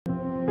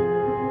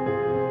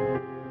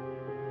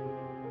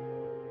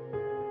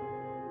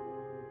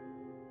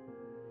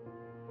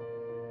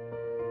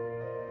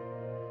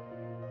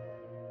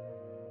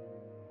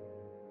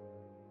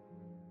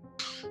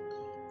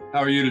How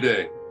are you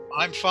today?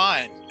 I'm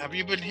fine. Have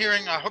you been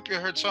hearing? I hope you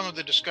heard some of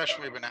the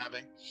discussion we've been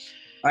having.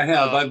 I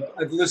have.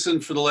 I've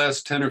listened for the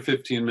last 10 or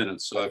 15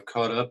 minutes, so I've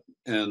caught up.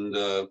 And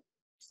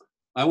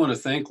I want to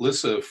thank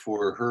Lissa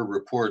for her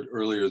report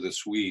earlier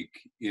this week.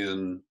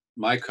 In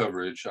my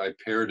coverage, I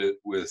paired it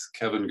with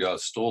Kevin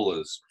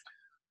Gostola's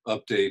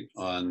update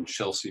on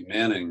Chelsea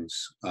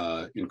Manning's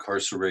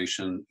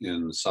incarceration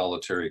in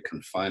solitary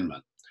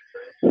confinement.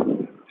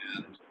 And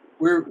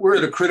we're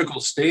at a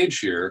critical stage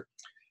here.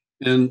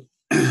 And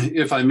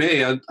if I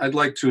may, I'd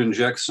like to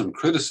inject some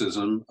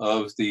criticism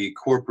of the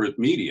corporate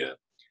media,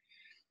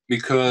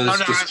 because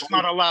no, it's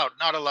not allowed.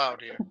 Not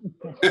allowed here.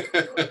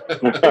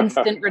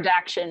 Instant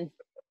redaction.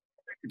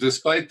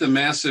 Despite the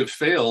massive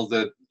fail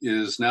that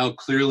is now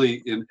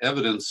clearly in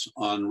evidence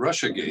on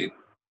Russiagate,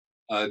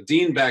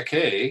 Dean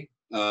Baquet,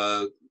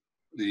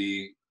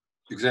 the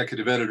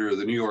executive editor of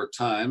the New York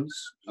Times,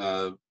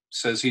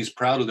 says he's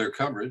proud of their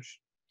coverage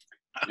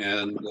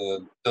and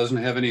doesn't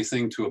have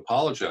anything to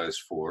apologize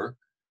for.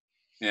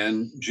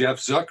 And Jeff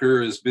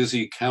Zucker is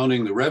busy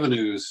counting the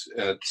revenues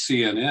at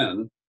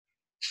CNN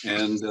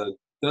and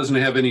doesn't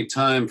have any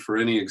time for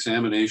any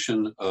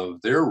examination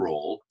of their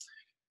role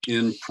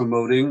in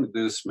promoting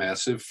this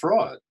massive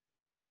fraud.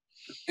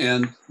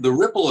 And the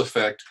ripple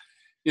effect,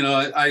 you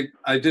know,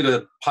 I did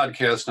a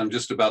podcast, I'm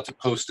just about to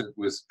post it,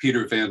 with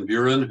Peter Van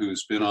Buren,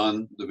 who's been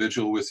on the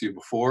Vigil with you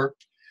before.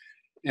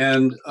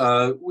 And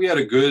we had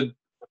a good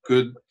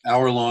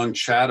hour-long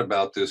chat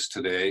about this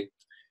today.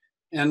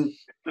 And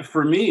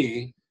for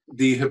me,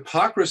 the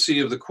hypocrisy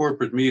of the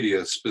corporate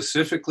media,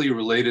 specifically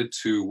related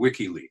to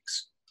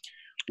WikiLeaks,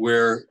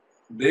 where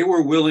they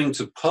were willing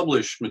to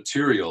publish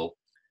material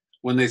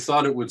when they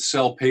thought it would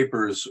sell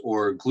papers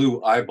or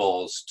glue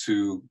eyeballs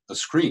to a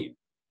screen.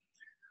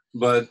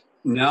 But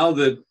now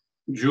that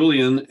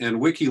Julian and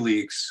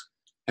WikiLeaks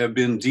have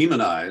been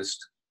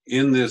demonized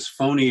in this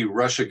phony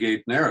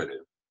Russiagate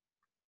narrative,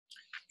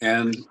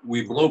 and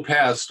we blow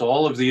past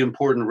all of the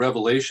important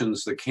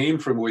revelations that came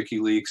from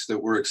WikiLeaks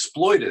that were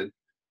exploited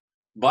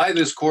by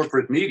this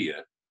corporate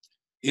media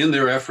in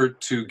their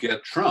effort to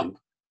get Trump.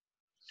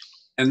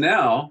 And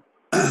now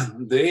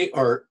they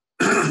are,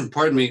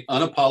 pardon me,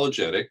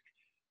 unapologetic.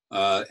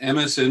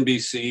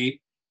 MSNBC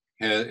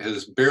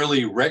has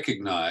barely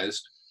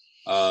recognized,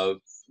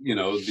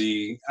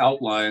 the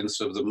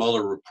outlines of the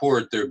Mueller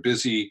report. They're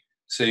busy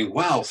saying,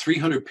 wow,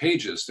 300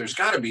 pages. There's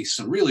got to be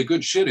some really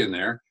good shit in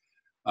there.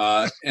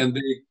 And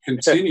they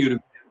continue to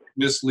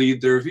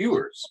mislead their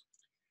viewers.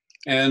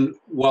 And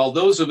while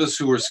those of us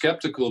who are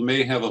skeptical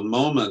may have a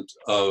moment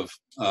of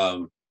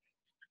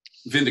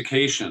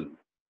vindication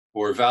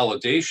or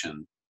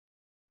validation,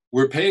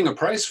 we're paying a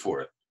price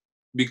for it,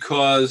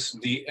 because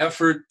the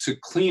effort to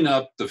clean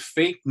up the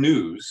fake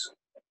news,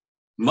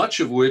 much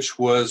of which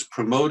was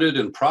promoted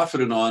and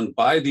profited on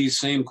by these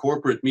same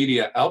corporate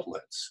media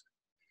outlets,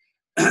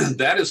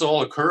 that is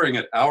all occurring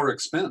at our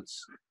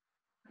expense.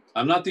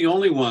 I'm not the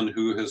only one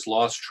who has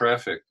lost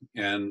traffic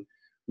and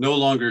no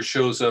longer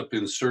shows up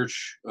in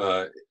search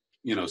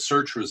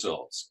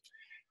results.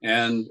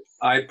 And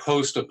I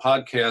post a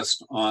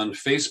podcast on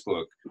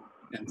Facebook,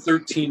 and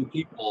 13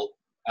 people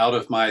out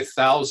of my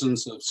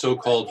thousands of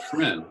so-called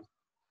friends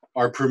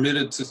are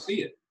permitted to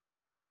see it.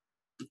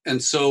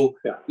 And so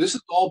This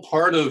is all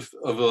part of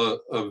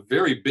a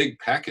very big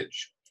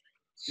package.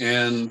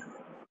 And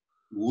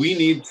we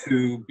need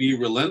to be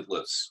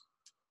relentless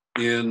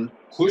in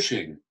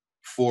pushing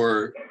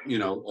for,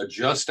 a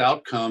just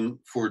outcome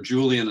for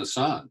Julian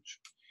Assange,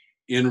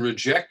 in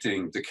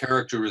rejecting the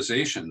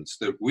characterizations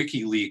that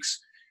WikiLeaks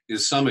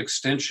is some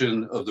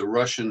extension of the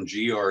Russian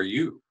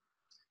GRU.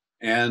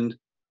 And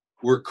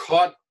we're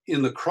caught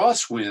in the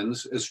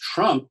crosswinds as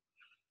Trump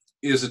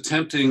is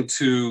attempting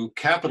to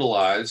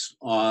capitalize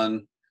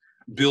on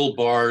Bill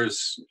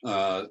Barr's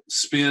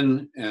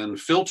spin and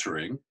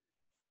filtering.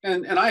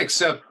 And I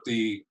accept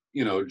the,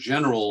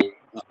 general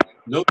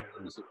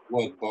notions of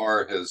what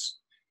Barr has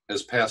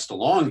passed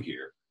along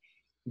here.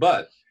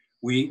 But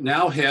we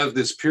now have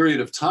this period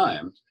of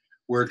time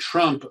where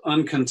Trump,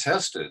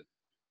 uncontested,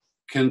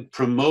 can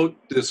promote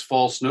this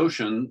false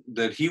notion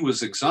that he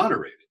was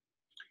exonerated.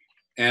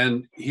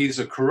 And he's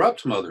a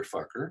corrupt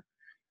motherfucker.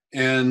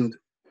 And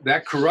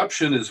that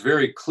corruption is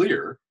very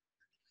clear.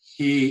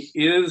 He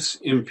is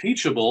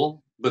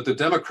impeachable, but the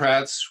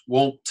Democrats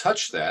won't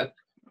touch that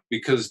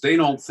because they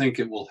don't think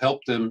it will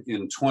help them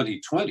in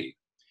 2020.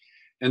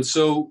 And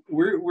so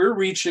we're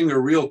reaching a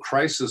real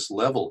crisis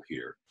level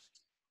here.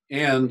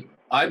 And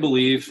I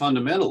believe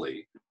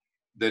fundamentally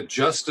that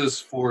justice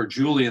for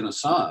Julian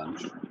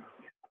Assange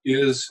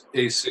is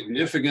a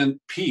significant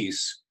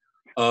piece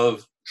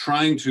of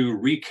trying to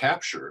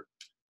recapture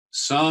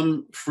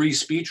some free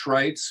speech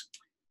rights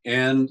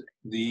and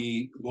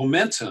the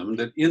momentum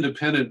that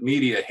independent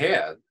media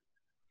had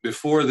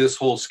before this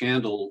whole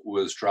scandal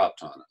was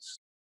dropped on us.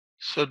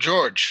 So,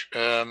 George,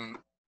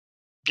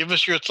 give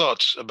us your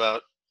thoughts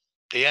about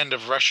the end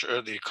of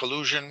Russia, the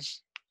collusion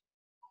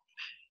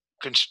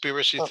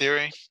conspiracy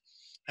theory,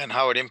 and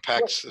how it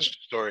impacts this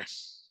story.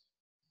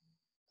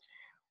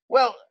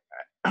 Well,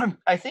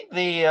 I think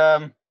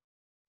the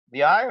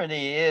the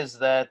irony is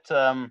that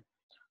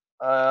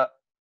a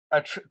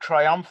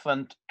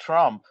triumphant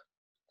Trump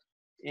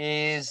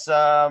is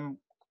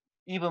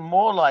even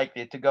more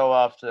likely to go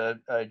after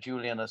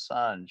Julian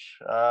Assange.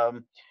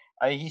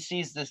 He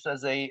sees this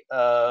as a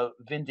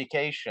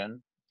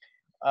vindication,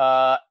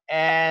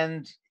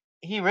 and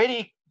he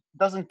really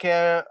doesn't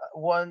care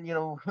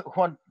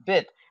one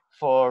bit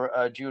for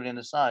Julian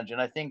Assange.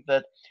 And I think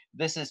that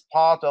this is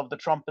part of the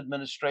Trump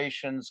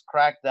administration's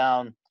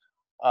crackdown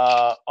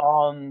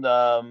on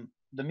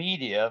the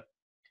media,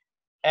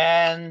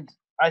 and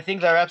I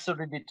think they're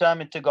absolutely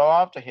determined to go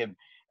after him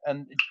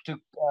and to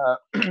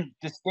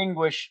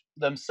distinguish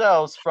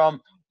themselves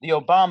from the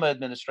Obama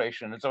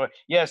administration. And so,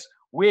 yes,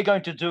 we're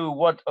going to do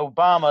what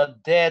Obama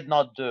dared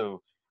not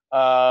do.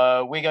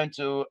 We're going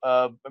to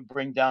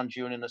bring down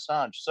Julian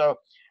Assange. So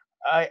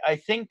I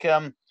think,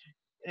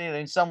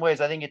 in some ways,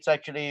 I think it's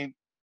actually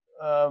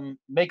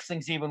makes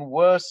things even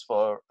worse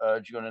for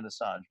Julian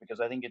Assange, because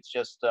I think it's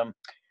just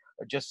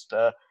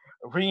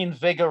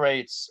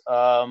reinvigorates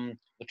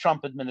the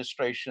Trump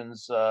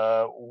administration's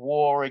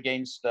war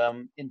against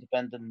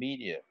independent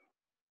media.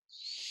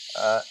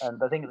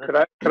 And I think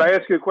that, could I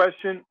ask you a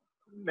question?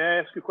 May I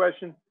ask you a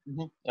question?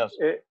 Mm-hmm. Yes.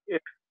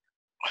 If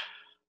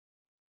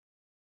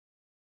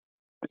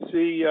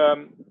see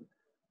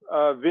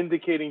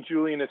vindicating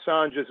Julian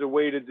Assange as a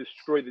way to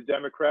destroy the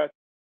Democrats.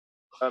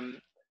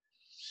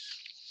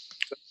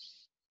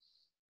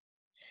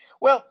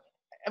 Well,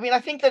 I mean, I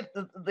think that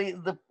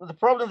the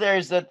problem there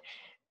is that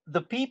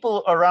the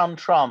people around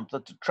Trump,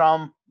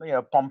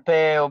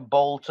 Pompeo,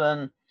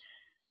 Bolton,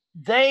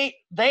 they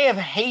have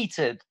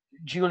hated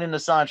Julian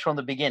Assange from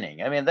the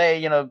beginning. I mean,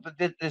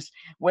 this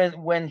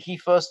when he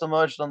first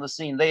emerged on the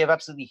scene, they have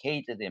absolutely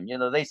hated him.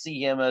 They see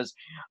him as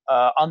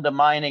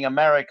undermining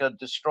America,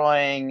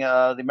 destroying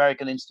the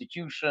American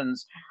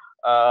institutions,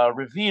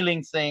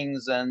 revealing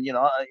things, and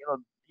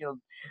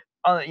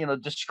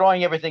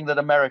destroying everything that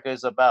America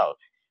is about.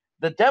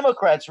 The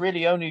Democrats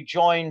really only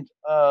joined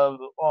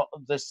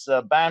this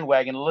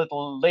bandwagon a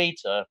little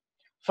later.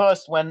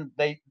 First, when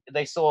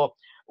they saw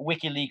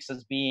WikiLeaks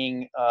as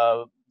being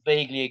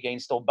vaguely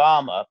against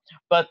Obama,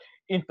 but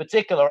in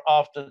particular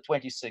after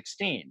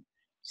 2016.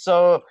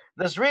 So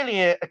there's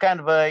really a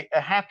kind of a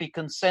happy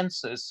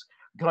consensus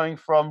going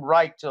from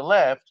right to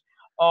left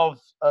of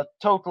a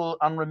total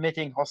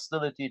unremitting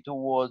hostility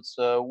towards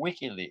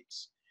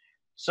WikiLeaks.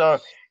 So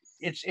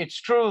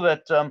it's true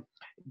that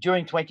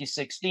during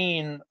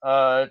 2016,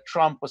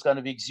 Trump was kind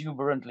of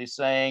exuberantly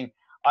saying,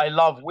 "I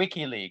love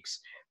WikiLeaks,"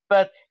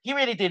 but he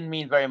really didn't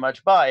mean very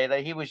much by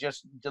it. He was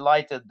just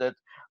delighted that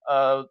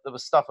there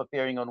was stuff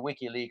appearing on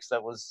WikiLeaks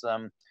that was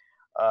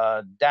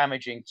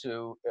damaging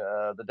to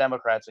the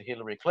Democrats or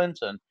Hillary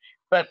Clinton.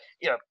 But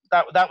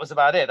that was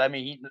about it. I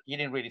mean, he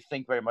didn't really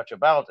think very much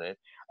about it.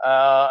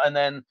 And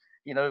then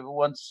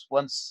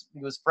once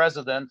he was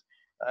president,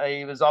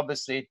 he was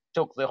obviously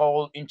took the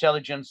whole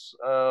intelligence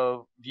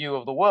view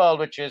of the world,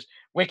 which is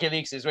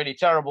WikiLeaks is really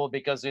terrible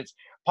because it's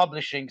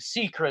publishing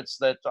secrets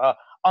that are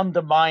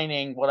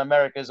undermining what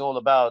America is all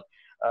about,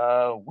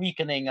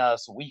 weakening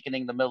us,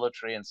 weakening the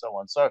military, and so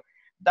on. So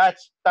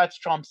that's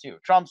Trump's view.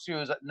 Trump's view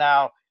is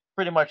now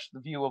pretty much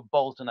the view of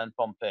Bolton and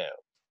Pompeo.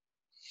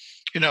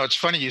 It's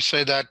funny you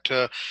say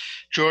that,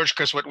 George,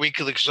 because what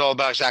WikiLeaks is all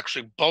about is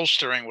actually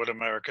bolstering what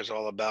America is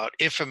all about.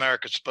 If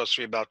America is supposed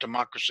to be about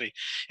democracy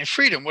and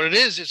freedom, what it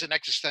is an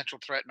existential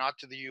threat, not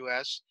to the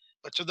U.S.,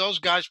 but to those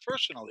guys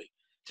personally,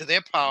 to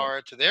their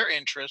power, to their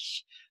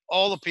interests,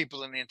 all the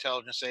people in the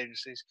intelligence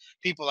agencies,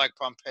 people like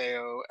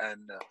Pompeo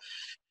and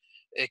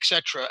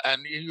etc.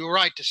 And you're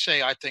right to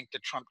say, I think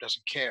that Trump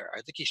doesn't care.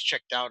 I think he's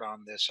checked out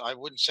on this. I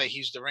wouldn't say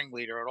he's the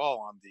ringleader at all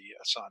on the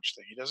Assange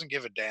thing. He doesn't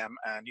give a damn,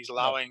 and he's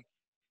allowing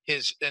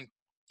his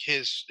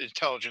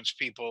intelligence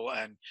people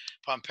and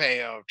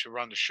Pompeo to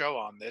run the show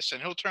on this,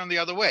 and he'll turn the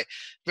other way.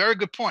 Very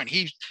good point.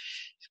 He's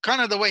kind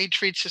of the way he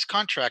treats his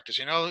contractors.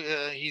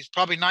 He's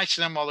probably nice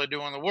to them while they're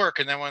doing the work,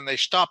 and then when they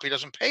stop, he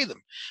doesn't pay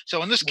them.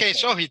 So in this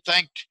case, he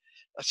thanked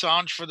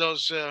Assange for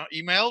those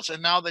emails,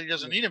 and now that he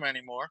doesn't need him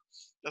anymore,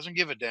 doesn't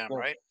give a damn,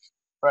 right?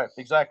 Right,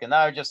 exactly.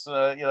 Now just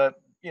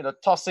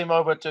toss him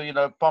over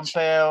to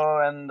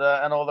Pompeo and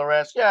all the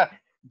rest. Yeah,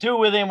 do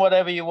with him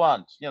whatever you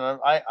want.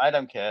 I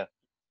don't care.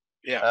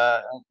 Yeah.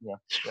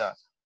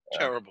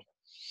 Terrible.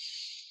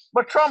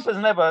 But Trump has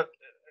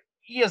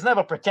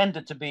never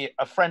pretended to be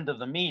a friend of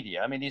the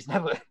media. I mean, he's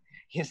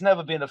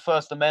never been a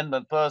First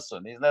Amendment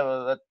person.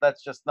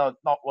 That's just not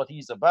what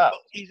he's about.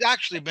 He's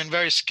actually been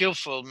very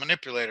skillful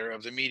manipulator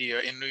of the media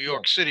in New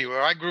York City,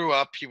 where I grew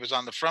up. He was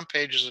on the front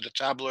pages of the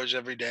tabloids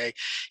every day.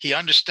 He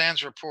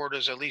understands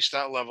reporters, at least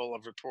that level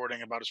of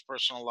reporting about his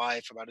personal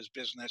life, about his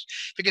business,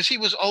 because he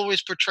was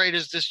always portrayed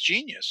as this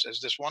genius, as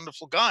this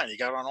wonderful guy. He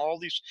got on all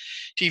these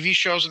TV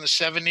shows in the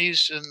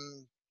 70s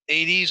and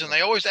 80s, and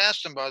they always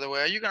asked him, by the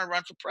way, "Are you going to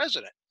run for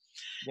president?"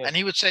 Yes. And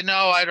he would say,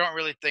 "No, I don't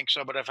really think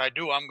so, but if I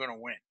do, I'm going to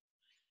win."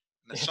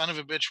 And the son of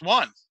a bitch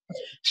won.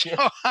 So,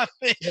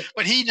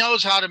 but he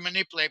knows how to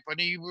manipulate. But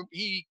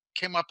he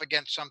came up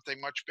against something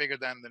much bigger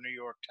than the New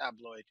York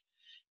tabloid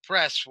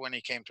press when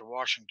he came to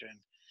Washington.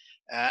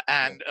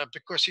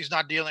 Because he's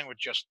not dealing with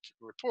just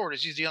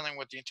reporters, he's dealing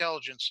with the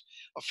intelligence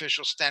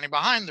officials standing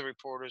behind the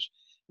reporters,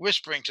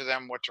 whispering to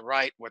them what to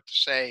write, what to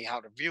say, how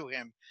to view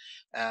him,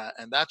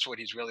 and that's what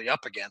he's really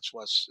up against,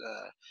 was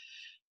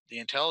the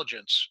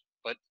intelligence.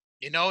 But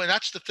and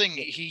that's the thing.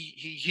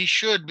 He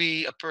should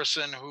be a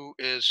person who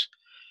is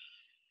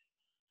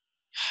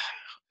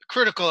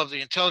critical of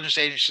the intelligence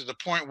agency to the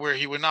point where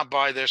he would not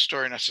buy their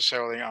story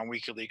necessarily on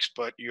WikiLeaks.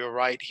 But you're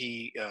right,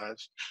 he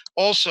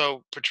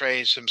also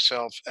portrays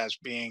himself as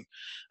being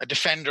a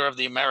defender of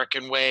the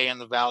American way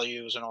and the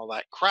values and all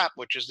that crap,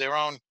 which is their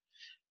own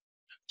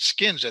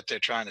skins that they're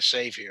trying to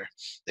save here.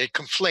 They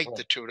conflate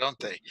the two, don't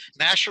they?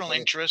 National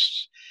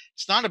interests.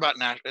 It's not about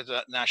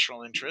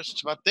national interests.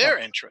 It's about their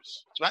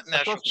interests. It's about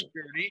national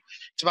security.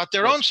 It's about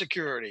their own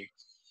security.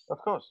 Of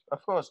course.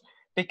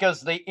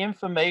 Because the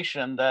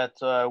information that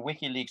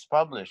WikiLeaks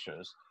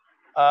publishes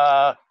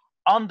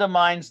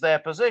undermines their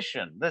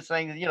position. They're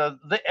saying,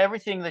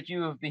 everything that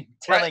you have been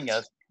telling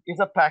us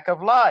is a pack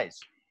of lies.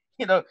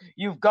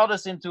 You've got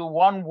us into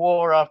one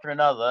war after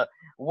another,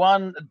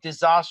 one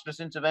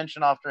disastrous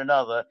intervention after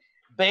another,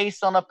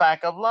 based on a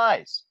pack of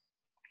lies.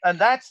 And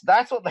that's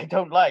what they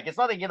don't like. It's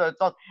not, it's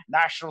not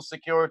national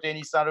security,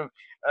 any sort of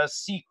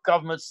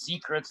government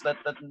secrets that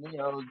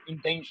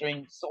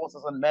endangering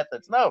sources and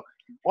methods. No,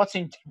 what's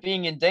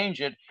being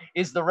endangered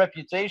is the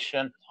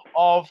reputation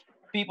of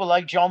people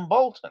like John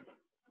Bolton.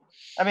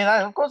 I mean,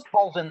 of course,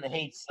 Bolton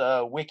hates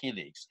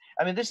WikiLeaks.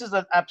 I mean, this is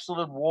an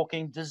absolute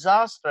walking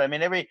disaster. I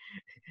mean, every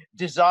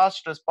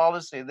disastrous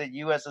policy that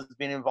U.S. has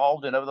been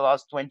involved in over the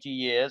last 20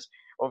 years,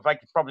 or in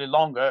fact, probably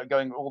longer,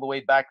 going all the way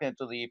back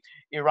into the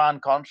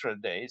Iran-Contra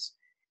days,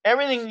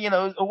 everything,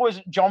 always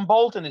John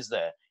Bolton is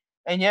there.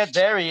 And yet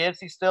there he is.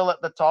 He's still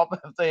at the top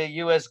of the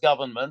U.S.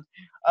 government.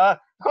 Of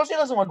course, he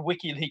doesn't want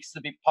WikiLeaks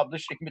to be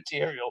publishing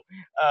material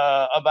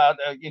about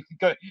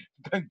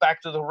going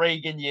back to the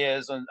Reagan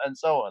years and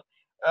so on.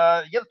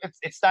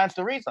 It stands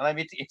to reason. I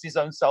mean, it's his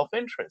own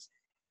self-interest.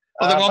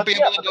 Well, they won't be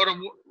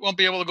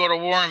able to go to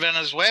war in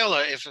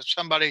Venezuela if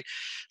somebody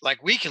like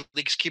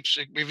WikiLeaks keeps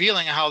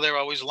revealing how they're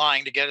always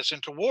lying to get us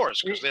into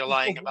wars, because they're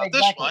lying about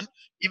this one.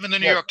 Even the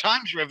New York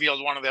Times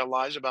revealed one of their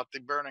lies about the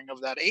burning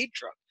of that aid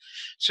truck.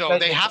 So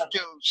they have to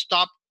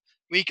stop.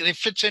 It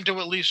fits into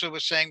what Lissa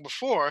was saying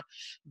before,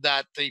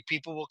 that the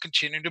people will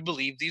continue to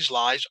believe these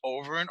lies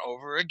over and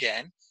over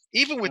again,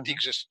 even with the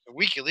existence of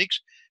WikiLeaks,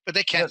 but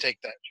they can't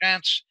take that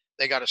chance.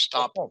 They got to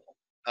stop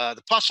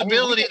the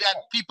possibility that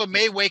people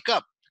may wake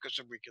up because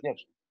of WikiLeaks.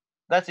 Yes,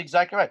 that's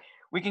exactly right.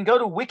 We can go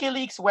to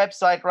WikiLeaks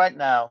website right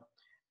now,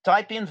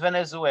 type in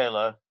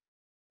Venezuela,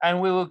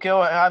 and we will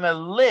go have a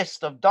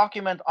list of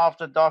document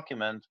after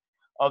document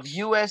of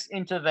U.S.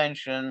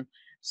 intervention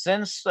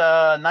since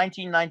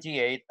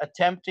 1998,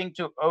 attempting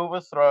to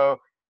overthrow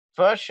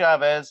first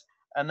Chavez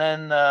and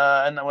then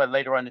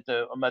later on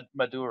into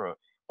Maduro.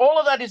 All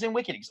of that is in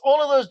WikiLeaks.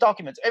 All of those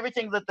documents,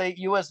 everything that the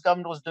U.S.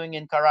 government was doing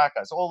in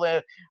Caracas, all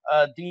their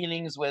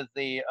dealings with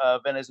the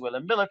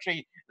Venezuelan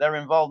military, their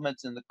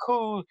involvement in the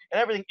coup,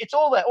 and everything, it's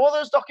all there. All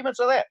those documents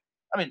are there.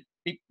 I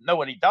mean,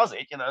 nobody does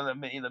it.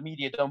 The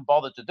media don't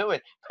bother to do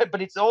it,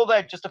 but it's all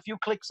there, just a few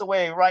clicks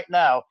away right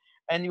now,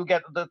 and you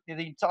get the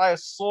entire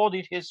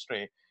sordid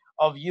history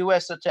of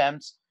U.S.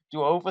 attempts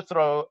to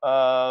overthrow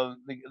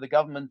the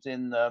government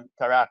in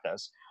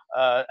Caracas,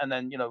 and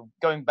then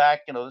going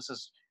back, this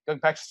is going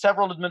back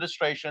several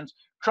administrations.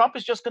 Trump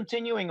is just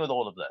continuing with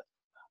all of that.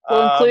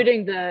 Well,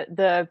 including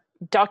the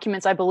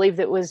documents, I believe,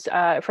 that was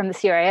from the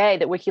CIA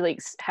that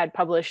WikiLeaks had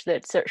published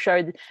that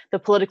showed the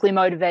politically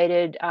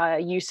motivated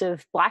use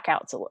of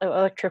blackouts,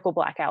 electrical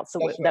blackouts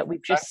that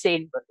we've just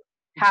seen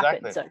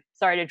happen. So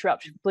sorry to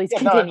interrupt. Please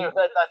continue.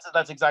 No,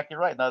 that's exactly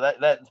right. No,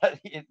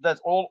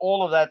 that's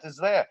all of that is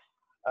there.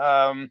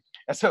 And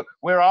so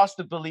we're asked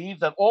to believe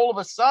that all of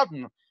a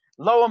sudden,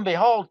 lo and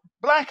behold,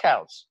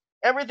 blackouts.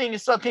 Everything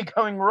is suddenly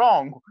going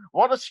wrong.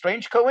 What a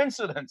strange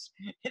coincidence.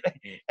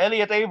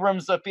 Elliot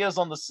Abrams appears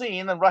on the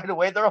scene, and right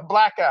away there are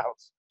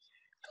blackouts.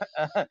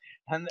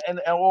 and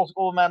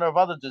all manner of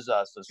other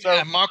disasters. So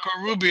yeah, Marco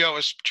Rubio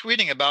is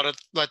tweeting about it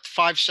like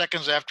 5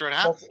 seconds after it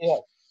happened.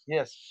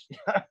 Yes.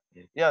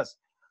 Yes.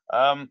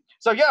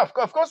 So yeah, of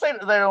course they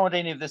don't want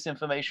any of this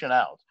information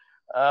out.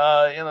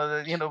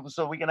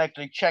 So we can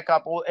actually check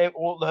up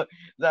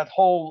that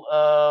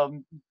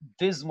whole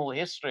dismal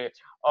history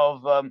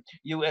of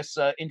U.S.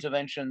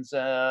 interventions,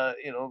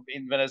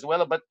 in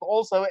Venezuela, but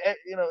also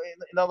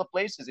in other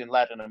places in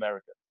Latin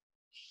America.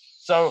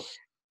 So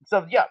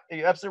yeah,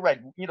 you're absolutely right.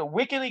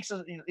 WikiLeaks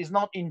is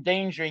not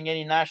endangering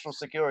any national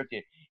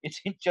security.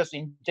 It's just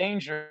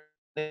endangering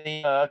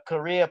the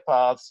career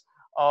paths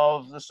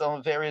of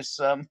some various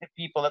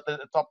people at the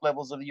top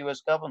levels of the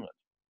U.S. government.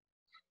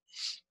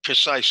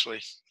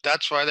 Precisely.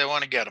 That's why they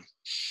want to get them.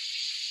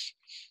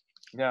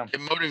 Yeah. They're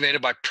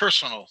motivated by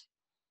personal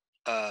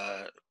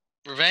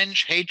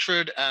revenge,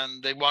 hatred,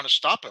 and they want to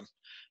stop him.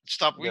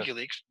 Stop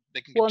WikiLeaks.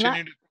 They can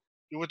continue to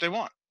do what they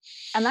want.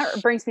 And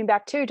that brings me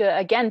back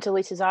to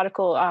Lissa's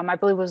article. I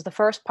believe was the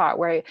first part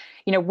where,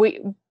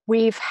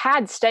 we've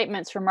had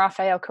statements from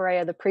Rafael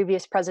Correa, the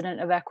previous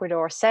president of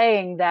Ecuador,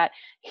 saying that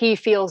he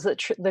feels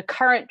that the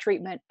current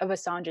treatment of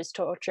Assange is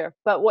torture.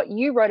 But what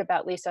you wrote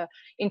about, Lissa,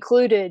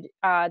 included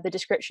the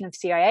description of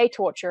CIA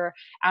torture,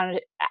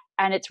 and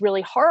it's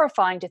really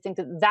horrifying to think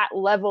that that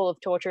level of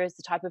torture is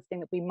the type of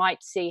thing that we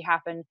might see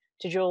happen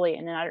to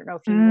Julian. And I don't know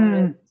if you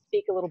want to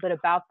speak a little bit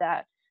about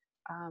that.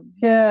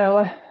 Yeah,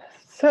 well, I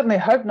certainly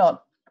hope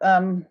not.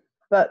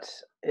 But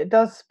it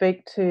does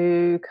speak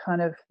to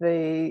kind of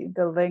the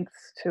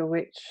lengths to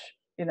which,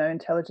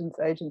 intelligence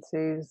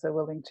agencies are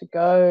willing to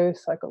go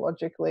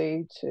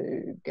psychologically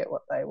to get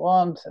what they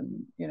want,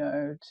 and,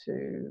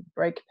 to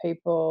break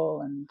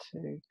people, and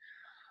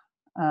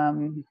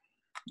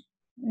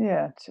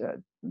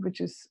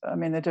which is,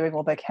 they're doing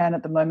all they can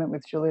at the moment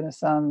with Julian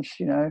Assange,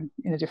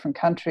 in a different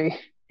country,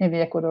 in the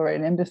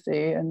Ecuadorian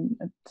embassy, and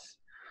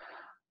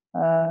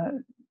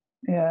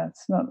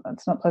it's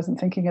not pleasant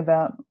thinking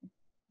about